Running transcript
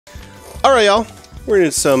All right, y'all. We're gonna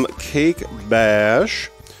do some cake bash.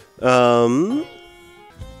 All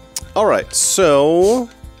right, so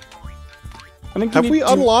have we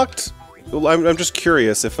unlocked? Well, I'm just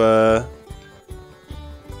curious if where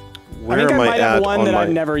I think am I might have at one on that my... I've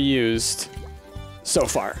never used so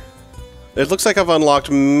far. It looks like I've unlocked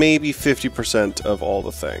maybe 50% of all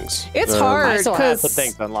the things. It's hard I still have because the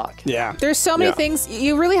things unlocked. Yeah. there's so many things.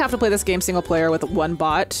 You really have to play this game single player with one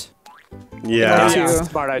bot. Yeah. Yeah.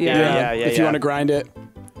 Smart idea. Yeah. Yeah. If you want to grind it.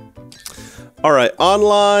 All right,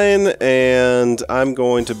 online, and I'm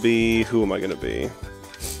going to be... Who am I going to be?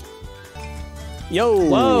 Yo.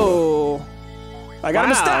 Whoa. I got a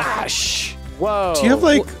mustache. Whoa. Do you have,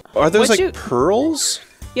 like... Are those, What'd like, pearls?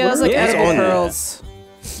 Yeah, those like Yeah. edible on there? pearls.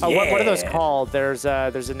 Oh, what are those called? There's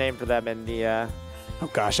a name for them in the Oh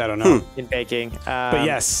gosh, I don't know. in baking. But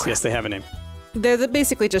yes, they have a name. They're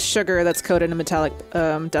basically just sugar that's coated in metallic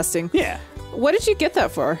dusting. Yeah. What did you get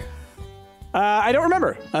that for? I don't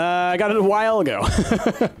remember. I got it a while ago.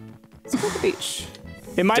 Let's go to the beach.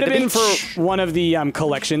 It might To have the been beach. for one of the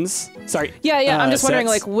collections. Sorry. Yeah, I'm just wondering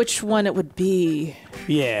sets. like which one it would be.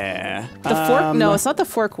 Yeah. The fork? No, it's not the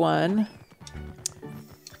fork one.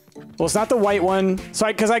 Well, it's not the white one.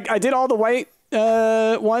 Sorry, because I did all the white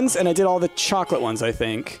ones and I did all the chocolate ones, I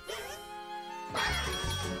think.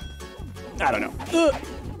 I don't know. Ugh.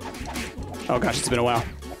 Oh gosh, it's been a while.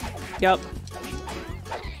 Yep.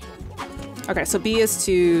 Okay, so B is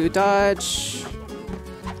to dodge.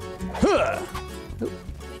 Huh.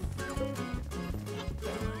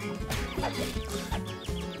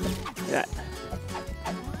 That.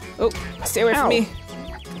 Oh, stay away Ow. from me.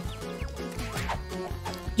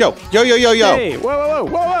 Yo. Hey, whoa,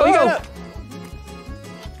 you got it.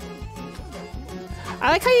 I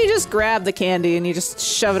like how you just grab the candy and you just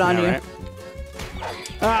shove it on you. Right.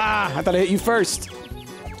 Ah, I thought I hit you first.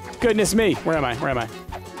 Goodness me. Where am I?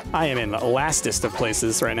 I am in the lastest of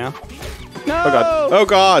places right now. No! Oh, God. Oh,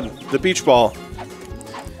 God. The beach ball.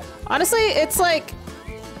 Honestly, it's like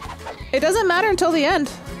it doesn't matter until the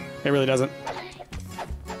end. It really doesn't.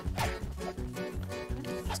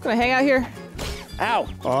 Just gonna hang out here. Ow.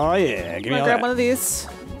 Oh, yeah. Give me all Grab that. one of these.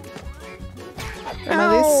 Grab one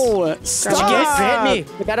of these. Ow! Stop! Did you hit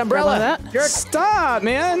me with that umbrella? Grab one of that. Stop,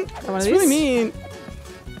 man! one of That's really these. mean.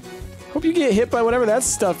 Hope you get hit by whatever that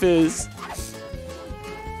stuff is.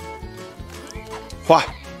 Wha?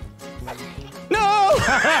 No!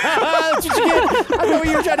 That's what you get. I know what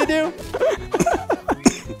you were trying to do.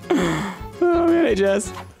 Oh man, hey Jess.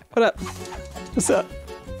 What up? What's up?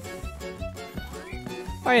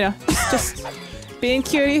 Oh, you know, just being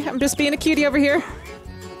cutie. I'm just being a cutie over here.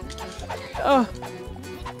 Oh.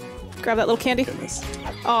 Grab that little candy. Goodness.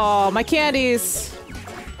 Oh, my candies.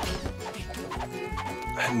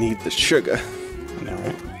 I need the sugar. I know,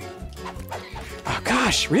 right? Oh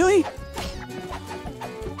gosh, really?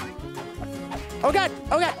 Oh god.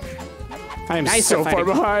 Oh god. I am Nice so far fighting.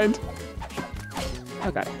 behind.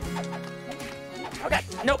 Oh god. Oh god.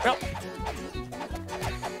 Nope. Grab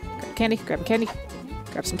candy. Grab candy.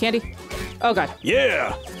 Grab some candy. Oh god.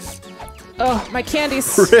 Yeah! Oh, my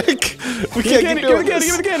candies. Rick, we can't keep doing this.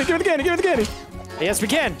 Give it the candy! Yes, we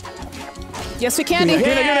can. Yes, we can. Give me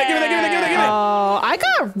that. Oh, I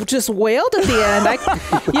got just wailed at the end.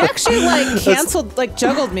 You actually like canceled, like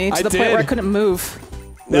juggled me to I the point where I did. couldn't move.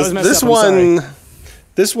 That was messed This up, I'm sorry.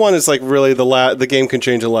 this one is like really the game can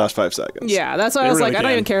change in the last 5 seconds. Yeah, that's why I was really like, I don't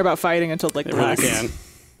can. even care about fighting until like It the really last. can.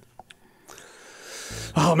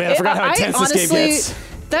 Oh man, I forgot how intense this game gets.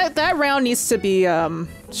 That round needs to be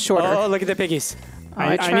shorter. Oh, look at the piggies.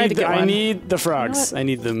 I tried to get one. I need the frogs. You know what? I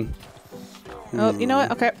need them. Oh, you know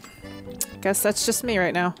what? Okay. Guess that's just me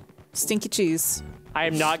right now. Stinky cheese. I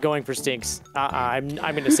am not going for stinks. I'm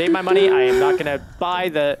going to save my money. I am not going to buy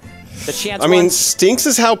the chance. I mean, ones. stinks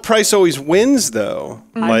is how Price always wins, though.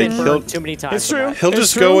 Mm-hmm. I've Like been burned too many times. It's on true. that. he'll It's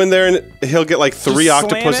just true. go in there and he'll get like 3 Just slam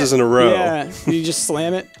octopuses it. in a row. Yeah, you just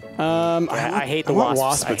slam it. I hate the want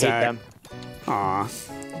wasps. wasp I hate attack. them. Aw,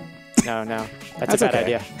 No. That's a bad okay.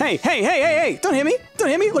 idea. Hey! Don't hit me! Don't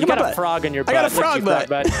hit me! Look You at my got a butt. frog in your butt. I got a Look at frog your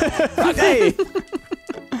butt. frog Hey!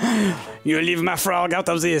 You leave my frog out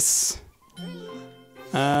of this.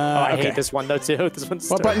 Oh, I okay. hate this one though too. This one's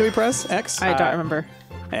What button do we press? X? I don't remember.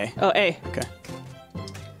 A. Oh, A. Okay.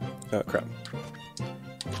 Oh crap!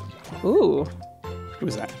 Ooh. Who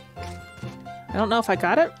was that? I don't know if I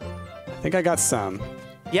got it. I think I got some.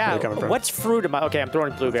 Yeah. Where'd it come from? What's fruit am I? Okay, I'm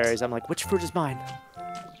throwing blueberries. I'm like, which fruit is mine?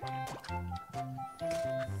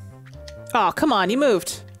 Oh, come on, you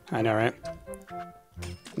moved. I know, right?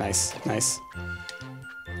 Nice.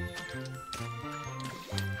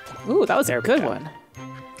 Ooh, that was There a we good go. one.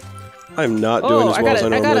 I'm not doing as well as I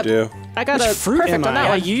normally do. I got a fruit perfect am on I? that Yeah,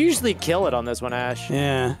 one. you usually kill it on this one, Ash.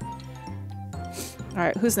 Yeah. All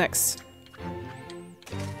right, who's next?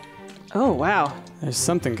 Oh, wow. There's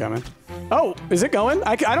something coming. Oh, is it going?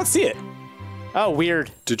 I don't see it. Oh,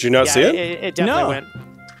 weird. Did you not Yeah, see it? It definitely No. went.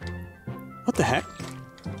 What the heck?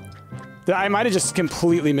 I might have just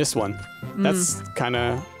completely missed one. That's kind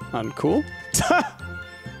of uncool.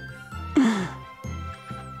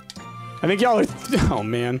 I think y'all are... Oh,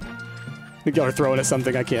 man. I think y'all are throwing at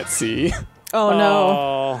something I can't see. Oh,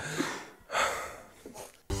 no.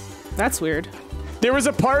 That's weird. There was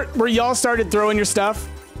a part where y'all started throwing your stuff,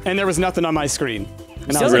 and there was nothing on my screen.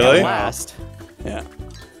 And I was Sounds like, like Really? a blast. yeah.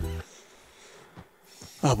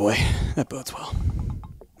 Oh, boy. That bodes well.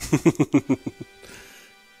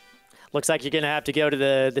 Looks like you're gonna have to go to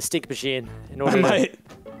the stink machine in I order. might.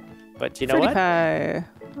 But you know Pretty what? pie.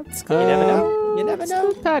 Let's go. You never know. You never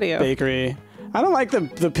know. Patio. Bakery. I don't like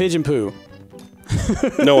the pigeon poo.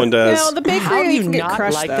 No one You does. know, the bakery How do you can get not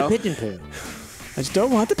crushed, like though. the pigeon poo? I just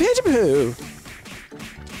don't want the pigeon poo.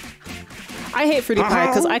 I hate fruity pie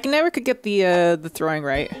because I can never could get the throwing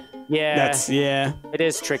right. Yeah, Yeah. it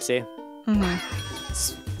is tricksy.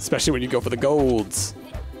 Especially when you go for the golds.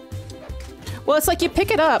 Well, it's like you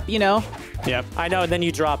pick it up, you know. Yep. I know, and then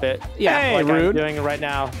you drop it. Yeah. Hey, Like rude. I'm doing it right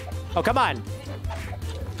now. Oh, come on.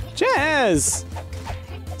 Jazz!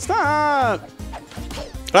 Stop!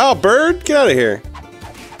 Oh, bird, get out of here.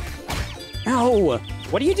 Ow!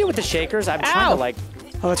 What do you do with the shakers? I'm trying Ow. to like.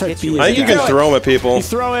 Oh, that's right. Get you bees. I think you Yeah. can throw them at people. You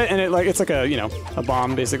throw it, and it's like a a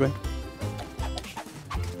bomb basically.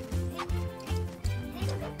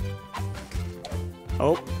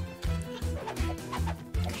 Oh.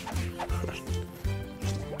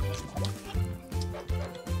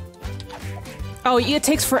 Oh, it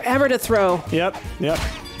takes forever to throw. Yep. Yep.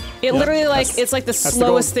 It literally that's- it's like the the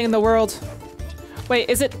slowest goal. thing in the world. Wait,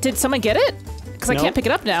 is it? Did someone get it? Because I Nope. can't pick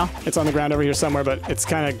it up now. It's on the ground over here somewhere, but it's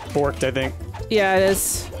kind of borked, I think. Yeah, it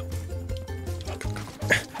is.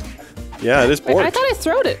 Yeah, it is Wait, bored. I thought I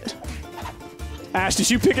throwed it. Ash, did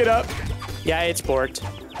you pick it up? Yeah, it's borked.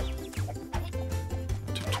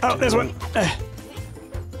 Oh, there's one. Yeah,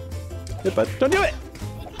 bud. Don't do it.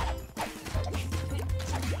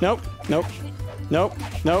 Nope. Nope. Nope.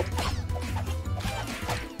 Nope.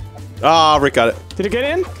 Ah, Rick got it. Did it get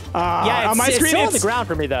in? Yeah, on my it's screen, still on it's- the ground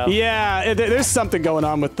for me though. Yeah, there's something going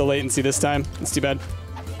on with the latency this time. It's too bad.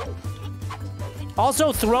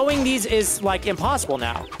 Also, throwing these is like impossible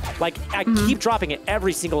now. Like I keep dropping it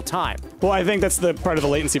every single time. Well, I think that's the part of the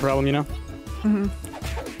latency problem, you know?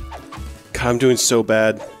 God, I'm doing so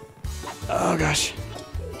bad. Oh, gosh.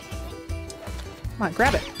 Come on,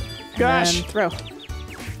 grab it. Gosh. And throw.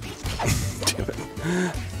 Damn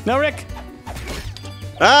it. No, Rick.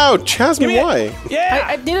 Ow, Jasmine, me it. why? Yeah.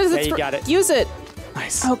 I needed to Yeah, you got it. use it.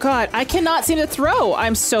 Nice. Oh god, I cannot seem to throw.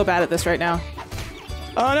 I'm so bad at this right now.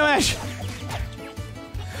 Oh, no, Ash.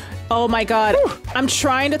 Oh my god. I'm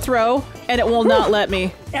trying to throw and it will not let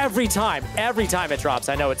me. Every time it drops.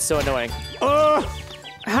 I know it's so annoying.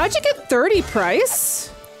 How'd you get 30,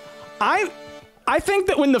 Price? I think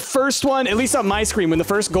that when the first one, at least on my screen, when the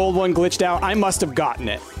first gold one glitched out, I must have gotten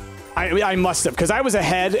it. I must have, because I was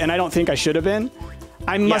ahead and I don't think I should have been.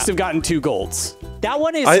 I must have gotten 2 golds. That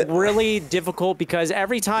one is really difficult because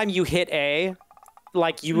every time you hit A,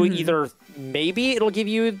 like you either maybe it'll give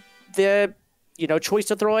you the choice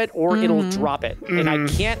to throw it or it'll drop it, and I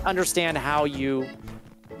can't understand how you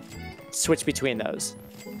switch between those.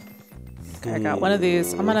 Okay, I got one of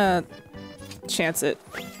these. I'm gonna chance it.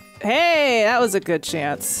 Hey, that was a good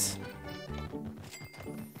chance.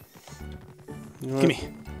 Give me.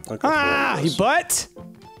 I'll go for Ah, one you of those. butt.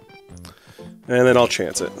 And then I'll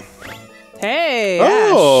chance it. Hey,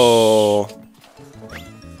 Oh!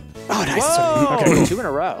 Oh, nice. Whoa! Okay, cool. 2 in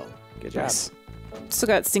a row. Good job. Nice. Ash. Still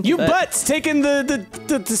got stinky You butt. butts taking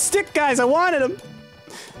the stick guys. I wanted them.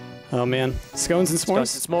 Oh, man. Scones and s'mores?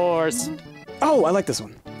 Ghosts and s'mores. Oh, I like this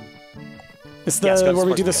one. It's the Yeah, scones and where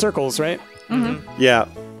we s'mores do the is good. circles, right? Yeah.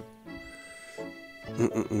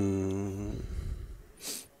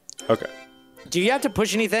 Okay. Do you have to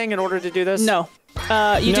push anything in order to do this? No.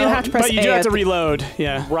 You do have to press but you A do have at to the- reload.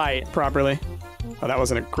 Yeah. Right. Properly. Oh, that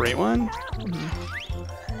wasn't a great one.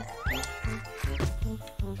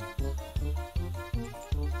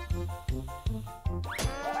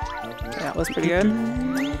 That was pretty good.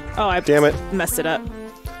 Oh, I Damn it. messed it up.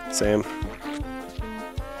 Same.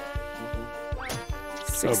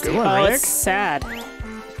 Oh, good one, Oh, Rick. it's sad.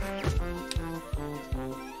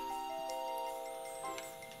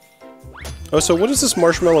 Oh, so what is this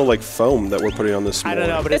marshmallow like foam that we're putting on this? I don't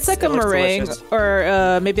know, but It's like a it looks meringue delicious.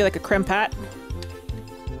 or maybe like a creme pat.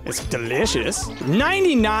 It's delicious.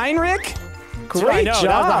 99, Rick? Great I know, job,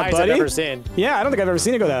 that was the highest buddy. I've ever seen. Yeah, I don't think I've ever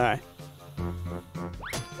seen it go that high.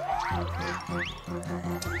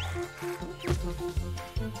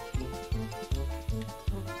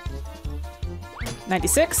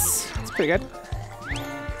 96. That's pretty good.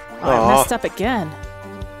 Oh, I messed up again.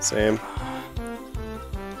 Same.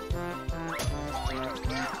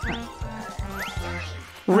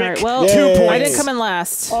 All right, well, Yay. 2 points. I didn't come in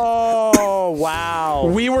last. Oh, wow.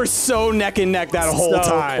 We were so neck and neck that whole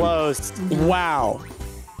time. Close. Wow.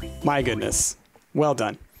 My goodness. Well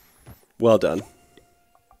done. Well done.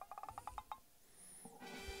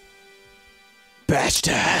 Bash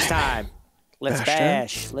time. Bash time. Let's Bash time?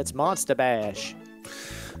 bash. Let's monster bash.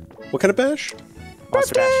 What kind of bash?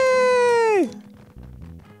 Monster bash. Birthday!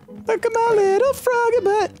 Look at my little froggy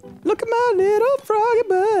butt. Look at my little froggy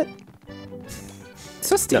butt.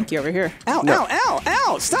 So stinky over here. Ow, No. ow, ow,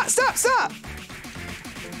 ow. Stop, stop, stop.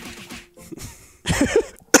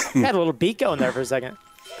 Had a little beak going there for a second.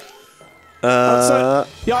 So,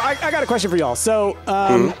 y'all, I got a question for y'all. So,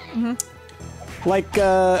 like, what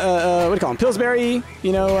do you call them? Pillsbury,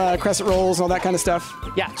 you know, crescent rolls and all that kind of stuff.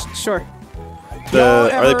 Yeah. Sure. Are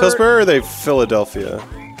they ever- Pillsbury or are they Philadelphia?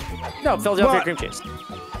 No, Philadelphia Well- cream cheese.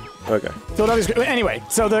 Okay. Philadelphia's, anyway,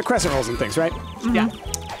 so the crescent rolls and things, right? Yeah.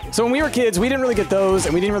 So when we were kids, we didn't really get those,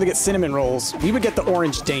 and we didn't really get cinnamon rolls. We would get the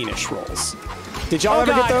orange Danish rolls. Did y'all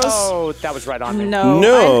ever get those? Oh, that was right on me.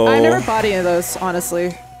 No. I never bought any of those,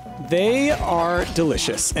 honestly. They are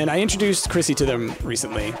delicious, and I introduced Chrissy to them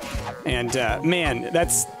recently, and man,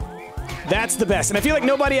 that's the best. And I feel like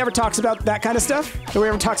nobody ever talks about that kind of stuff. Nobody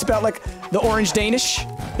ever talks about like the orange Danish.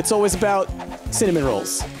 It's always about cinnamon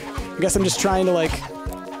rolls. I guess I'm just trying to like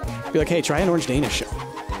be like, hey, try an orange Danish.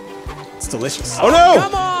 It's delicious. Oh no!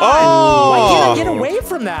 Come on! Oh! Why can't I get away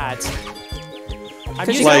from that? I'm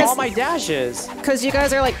using like- all my dashes. Because you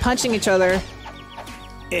guys are like punching each other.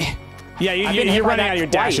 Yeah, I've been hit you're by running that out of your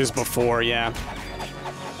twice. dashes before, yeah.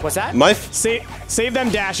 What's that? Save them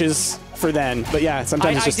dashes for then, but yeah,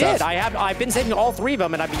 sometimes it's I just did. tough. I've been saving all 3 of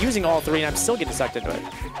them, and I've been using all 3, and I'm still getting sucked into it.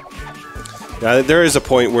 Yeah, there is a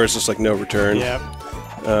point where it's just like no return. Yep.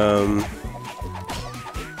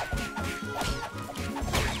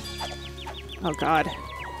 Oh, God.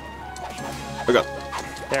 Okay.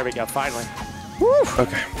 There we go. Finally.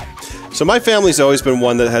 Okay. So my family's always been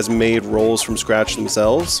one that has made rolls from scratch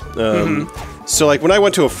themselves. So like when I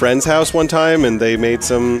went to a friend's house one time and they made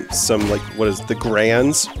some like what is it, the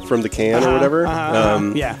grands from the can or whatever.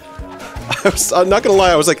 Yeah. I'm not gonna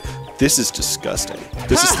lie, I was like, this is disgusting.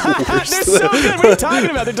 This is the worst. They're so good. What are you talking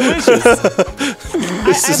about? They're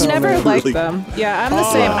delicious. I've never liked really- them. Yeah, I'm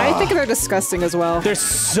the same. I think they're disgusting as well. They're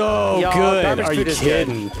so Yo, good. garbage Are you food is good.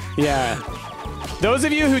 kidding? Yeah. Those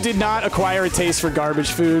of you who did not acquire a taste for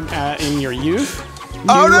garbage food in your youth, you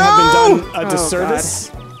have been done a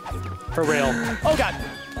disservice. For real. Oh, God.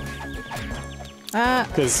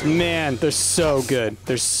 Because, man, they're so good.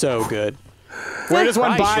 They're so good. Where does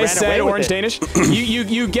one Christ, you buy ran said away with orange it. Danish?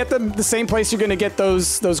 you get them the same place you're going to get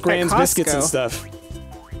those Grand's biscuits and Costco. stuff.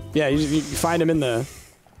 Yeah, you find them in the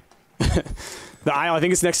the aisle. I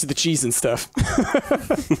think it's next to the cheese and stuff.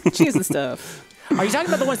 Cheese and stuff. Are you talking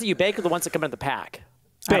about the ones that you bake or the ones that come in the pack?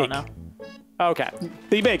 I don't Bake. know. Okay.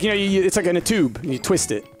 They bake. You know, it's like in a tube. And you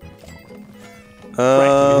twist it.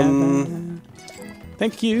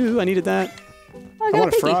 Thank you. I needed that. I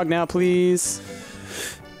want a frog now, please.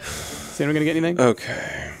 Is anyone gonna get anything?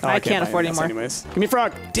 Okay. Oh, I can't buy afford this anymore. anyways. Give me a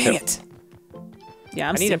frog. Dang it. Yeah,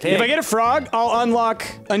 I'm I need a stinky. pig. If I get a frog, I'll unlock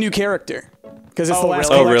a new character. Because it's the last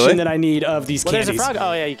really? Oh, collection really? that I need of these Well, candies. there's a frog.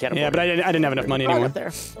 Oh, yeah, you can't afford Yeah, but I didn't have enough money frog anymore. up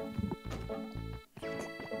there.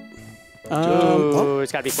 Um, Ooh,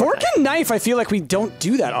 it's got to be fork and knife, I feel like we don't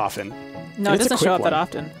do that often. No, it It's a doesn't quick show up that one.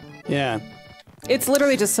 often. Yeah. It's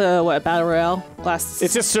literally just a battle royale. Last.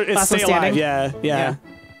 It's just Last one stay alive. standing. Yeah. Yeah.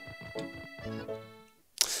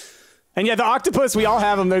 And yeah, the octopus, we all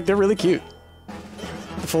have them. They're really cute.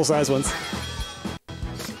 The full-size ones.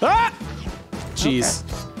 Ah! Jeez.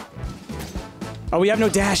 Oh, we have no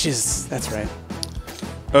dashes. That's right.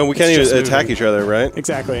 Oh, we can't just even attack moving. each other, right?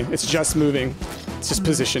 Exactly. It's just moving. It's just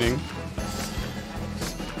positioning.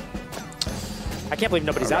 I can't believe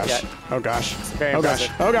nobody's out yet. Oh gosh. very Oh gosh.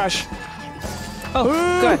 impressive. Oh gosh. Oh,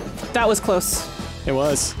 Ooh. good. That was close. It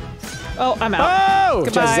was. Oh, I'm out. Oh!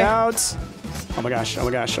 Goodbye. Just out. Oh my gosh. Oh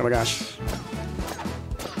my gosh. Oh my gosh.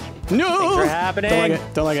 No! Things are happening. Don't like it.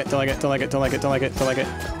 Don't like it. Don't like it. Don't like it. Don't like it. Don't like it. Don't like it.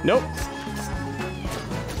 Nope.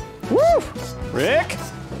 Woo! Rick!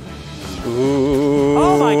 Ooh.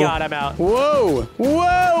 Oh, my God, I'm out. Whoa! Whoa!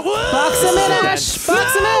 Whoa! Box him in, Ash.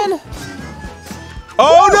 Box him in.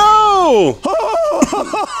 Oh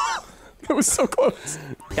It was so close.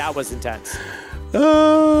 That was intense.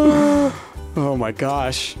 no! Oh my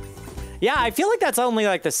gosh. Yeah, I feel like that's only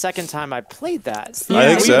like the second time I played that. I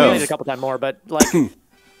think so. We played it a couple times more, but like,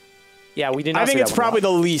 yeah, we did not. I think see it's that probably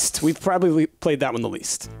the least. We've probably played that one the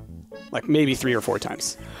least. Like maybe 3 or 4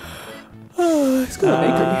 times. Let's go to the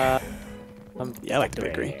bakery. Yeah, I like the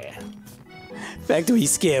bakery. Back to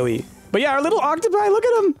he's scary. But yeah, our little octopi, look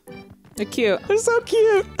at them. They're cute. They're so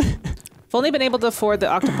cute. I've only been able to afford the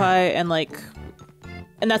octopi and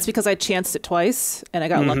that's because I chanced it twice and I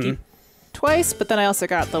got lucky twice, but then I also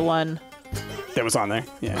got the one that was on there.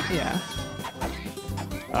 Yeah. Yeah.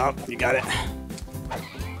 Oh, you got it.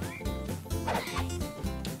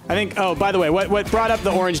 I think, oh, by the way, what brought up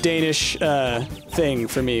the orange Danish thing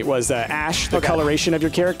for me was Ash, the coloration of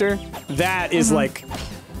your character. That is like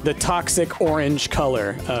the toxic orange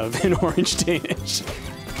color of an orange Danish.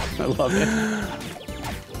 I love it.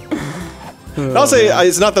 I'll say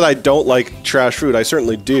it's not that I don't like trash food. I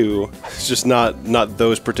certainly do. It's just not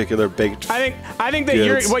those particular baked. I think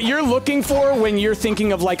that what you're looking for when you're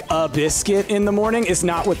thinking of like a biscuit in the morning is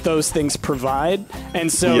not what those things provide,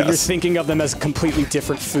 and so you're thinking of them as a completely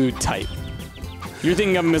different food type. You're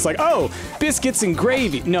thinking of them as like, oh, biscuits and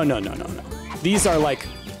gravy. No. These are like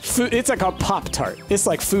food. It's like a Pop-Tart. It's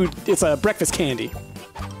like food. It's a breakfast candy.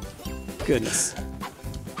 Goodness.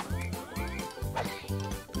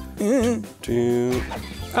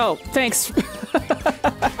 Oh, thanks.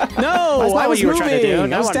 No, I was you were trying to do.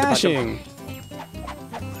 I was dashing.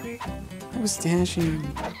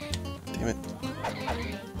 Damn it.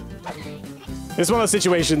 It's one of those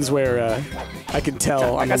situations where I can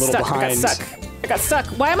tell I'm a little behind. I got stuck.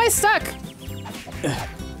 Why am I stuck?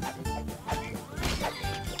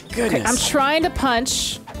 Goodness. Okay, I'm trying to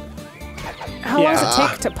punch. How long does it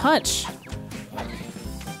take to punch?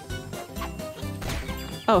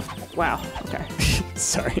 Oh, wow. Okay.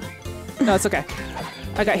 Sorry. No, it's okay.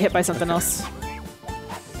 I got hit by something else.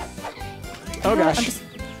 Oh gosh.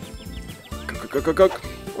 Go.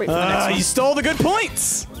 Wait for the next one. You stole the good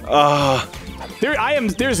points.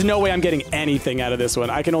 There's no way I'm getting anything out of this one.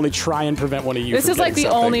 I can only try and prevent one of you. This is like the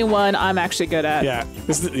only one I'm actually good at. Yeah.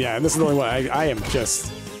 This is the only one. I am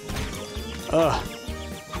just. Ugh.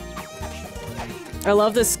 I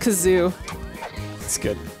love this kazoo. It's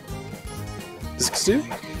good. Is it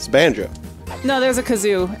kazoo? It's banjo. No, there's a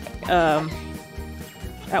kazoo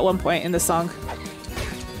at one point in the song.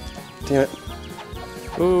 Damn it.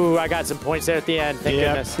 Ooh, I got some points there at the end. Thank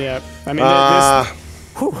goodness. Yep. I mean,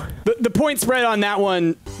 the point spread on that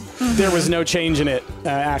one, there was no change in it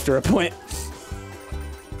after a point.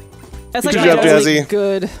 That's like Good job, Jazzy.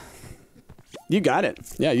 Good. You got it.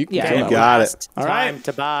 Yeah, you got it. All right. Time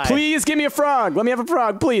to buy. Please give me a frog. Let me have a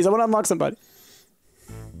frog, please. I want to unlock somebody.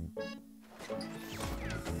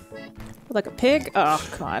 Like a pig? Oh,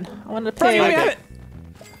 come on. I wanted a Froggy, pig. let me have it.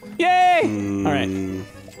 Yay! All right.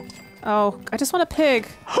 Oh, I just want a pig.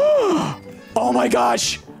 Oh my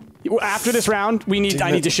gosh! After this round,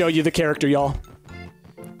 I need to show you the character, y'all.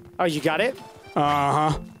 Oh, you got it?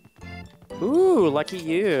 Uh-huh. Ooh, lucky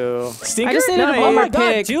you. Stinker? I just needed No, one more Oh my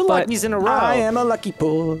god, pig. 2 but- luckies in a row. I am a lucky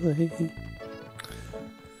boy.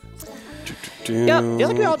 Yep. I feel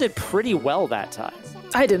like we all did pretty well that time.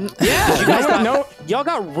 I didn't. Yeah, you guys got, No. y'all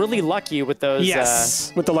got really lucky with those.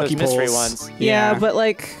 Yes, with the lucky those mystery pulls. ones. Yeah, but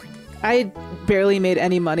like, I barely made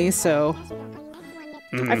any money, so.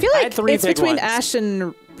 I feel I like had 3 it's big between ones. Ash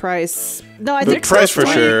and Price. No, I The think price for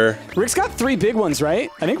three. sure. Rick's got 3 big ones, right?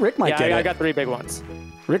 I think Rick might get it. I got 3 big ones.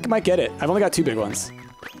 Rick might get it. I've only got 2 big ones.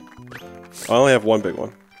 I only have 1 big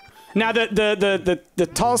one. Now the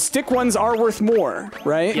tall stick ones are worth more,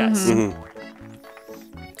 right? Yes.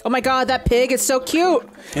 Oh my god, that pig is so cute.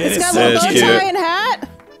 It's got a That little is bow cute. tie and hat.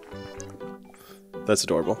 That's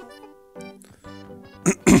adorable.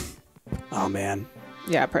 Oh man.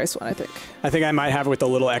 Yeah, Price one, I think. I think I might have it with the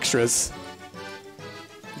little extras.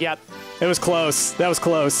 Yep. It was close. That was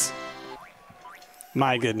close.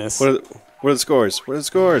 My goodness. What are the scores? What are the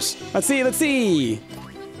scores? Let's see.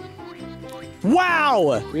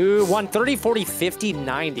 Wow! You won 30, 40, 50,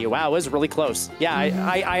 90. Wow, it was really close. Yeah,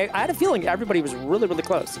 I had a feeling everybody was really, really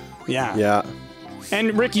close. Yeah. Yeah.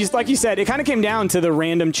 And Rick, like you said, it kind of came down to the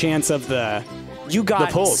random chance of the. You got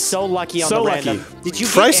The pulls. so lucky on So the lucky. random. Did you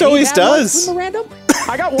Price get any always bad ones does. from the random?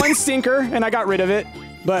 I got 1 stinker and I got rid of it,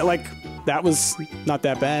 but like that was not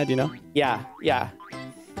that bad, you know. Yeah.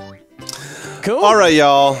 Cool. All right,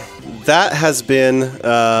 y'all. That has been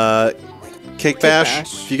Cake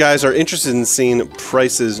Bash. If you guys are interested in seeing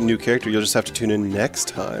Price's new character, you'll just have to tune in next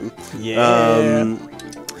time. Yeah.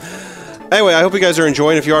 Anyway, I hope you guys are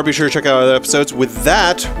enjoying. If you are, be sure to check out other episodes. With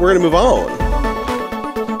that, we're going to move on.